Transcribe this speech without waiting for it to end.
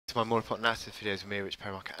To my more important analysis videos with me, Rich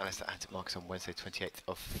Perry, market analyst at Hantec Markets on Wednesday, 28th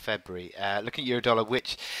of February. Looking at euro dollar,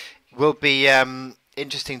 which will be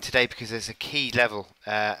interesting today because there's a key level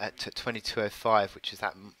at 22.05, which is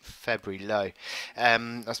that February low.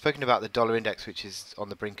 I've spoken about the dollar index, which is on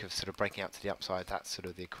the brink of sort of breaking out to the upside. That's sort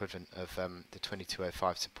of the equivalent of the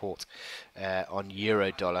 22.05 support on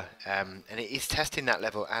euro dollar, and it is testing that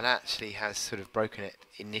level and actually has sort of broken it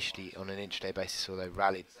initially on an intraday basis, although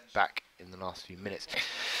rallied back in the last few minutes.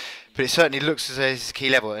 But it certainly looks as though it's a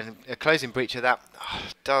key level, and a closing breach of that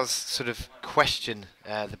does sort of question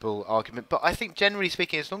the bull argument. But I think generally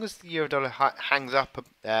speaking, as long as the euro dollar hangs up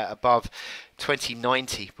above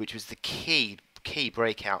 2090, which was the key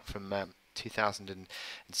breakout from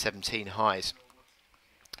 2017 highs,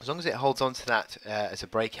 as long as it holds on to that as a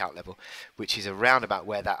breakout level, which is around about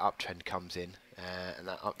where that uptrend comes in, and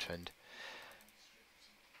that uptrend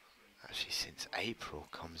actually since April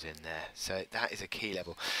comes in there, so that is a key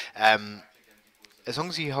level. As long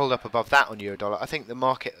as you hold up above that on euro dollar, I think the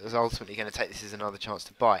market is ultimately going to take this as another chance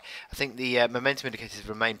to buy. I think the momentum indicators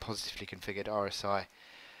remain positively configured. RSI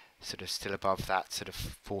sort of still above that sort of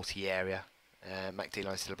 40 area. MACD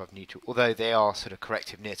line still above neutral, although they are sort of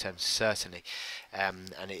corrective near term certainly,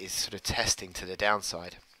 and it is sort of testing to the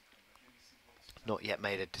downside. Not yet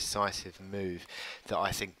made a decisive move that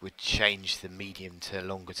I think would change the medium to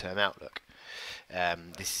longer term outlook.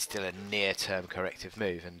 This is still a near term corrective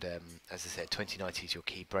move, and as I said, 2090 is your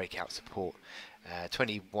key breakout support.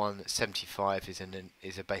 2175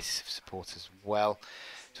 is a basis of support as well.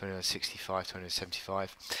 2165,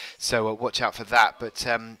 2175. So watch out for that. But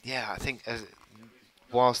yeah, I think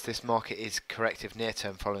whilst this market is corrective near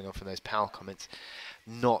term, following on from those Powell comments,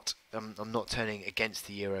 I'm not turning against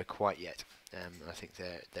the euro quite yet. I think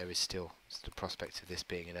there is still the prospect of this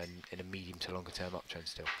being in a medium to longer term uptrend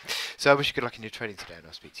still. So I wish you good luck in your trading today, and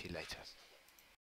I'll speak to you later.